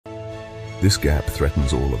This gap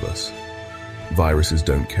threatens all of us. Viruses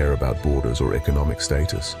don't care about borders or economic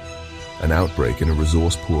status. An outbreak in a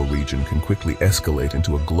resource-poor region can quickly escalate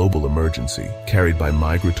into a global emergency, carried by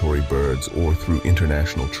migratory birds or through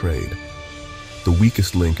international trade. The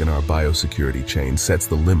weakest link in our biosecurity chain sets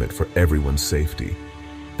the limit for everyone's safety.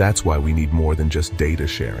 That's why we need more than just data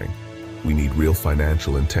sharing. We need real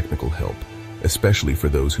financial and technical help, especially for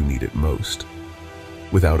those who need it most.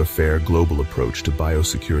 Without a fair global approach to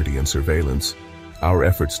biosecurity and surveillance, our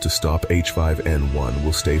efforts to stop H5N1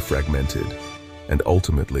 will stay fragmented, and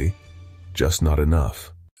ultimately, just not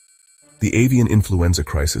enough. The avian influenza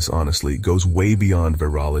crisis, honestly, goes way beyond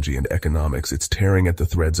virology and economics. It's tearing at the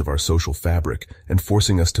threads of our social fabric and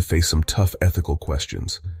forcing us to face some tough ethical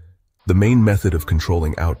questions. The main method of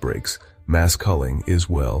controlling outbreaks, mass culling, is,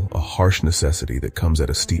 well, a harsh necessity that comes at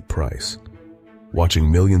a steep price.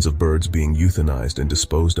 Watching millions of birds being euthanized and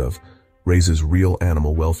disposed of raises real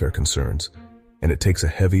animal welfare concerns, and it takes a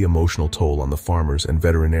heavy emotional toll on the farmers and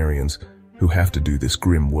veterinarians who have to do this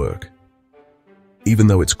grim work. Even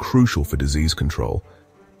though it's crucial for disease control,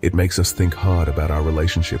 it makes us think hard about our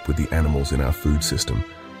relationship with the animals in our food system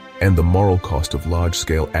and the moral cost of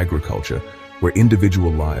large-scale agriculture where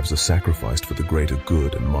individual lives are sacrificed for the greater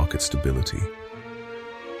good and market stability.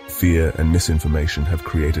 Fear and misinformation have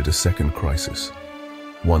created a second crisis,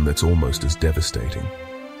 one that's almost as devastating.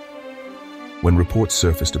 When reports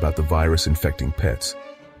surfaced about the virus infecting pets,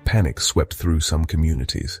 panic swept through some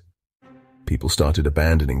communities. People started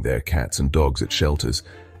abandoning their cats and dogs at shelters,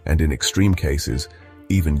 and in extreme cases,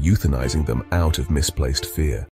 even euthanizing them out of misplaced fear.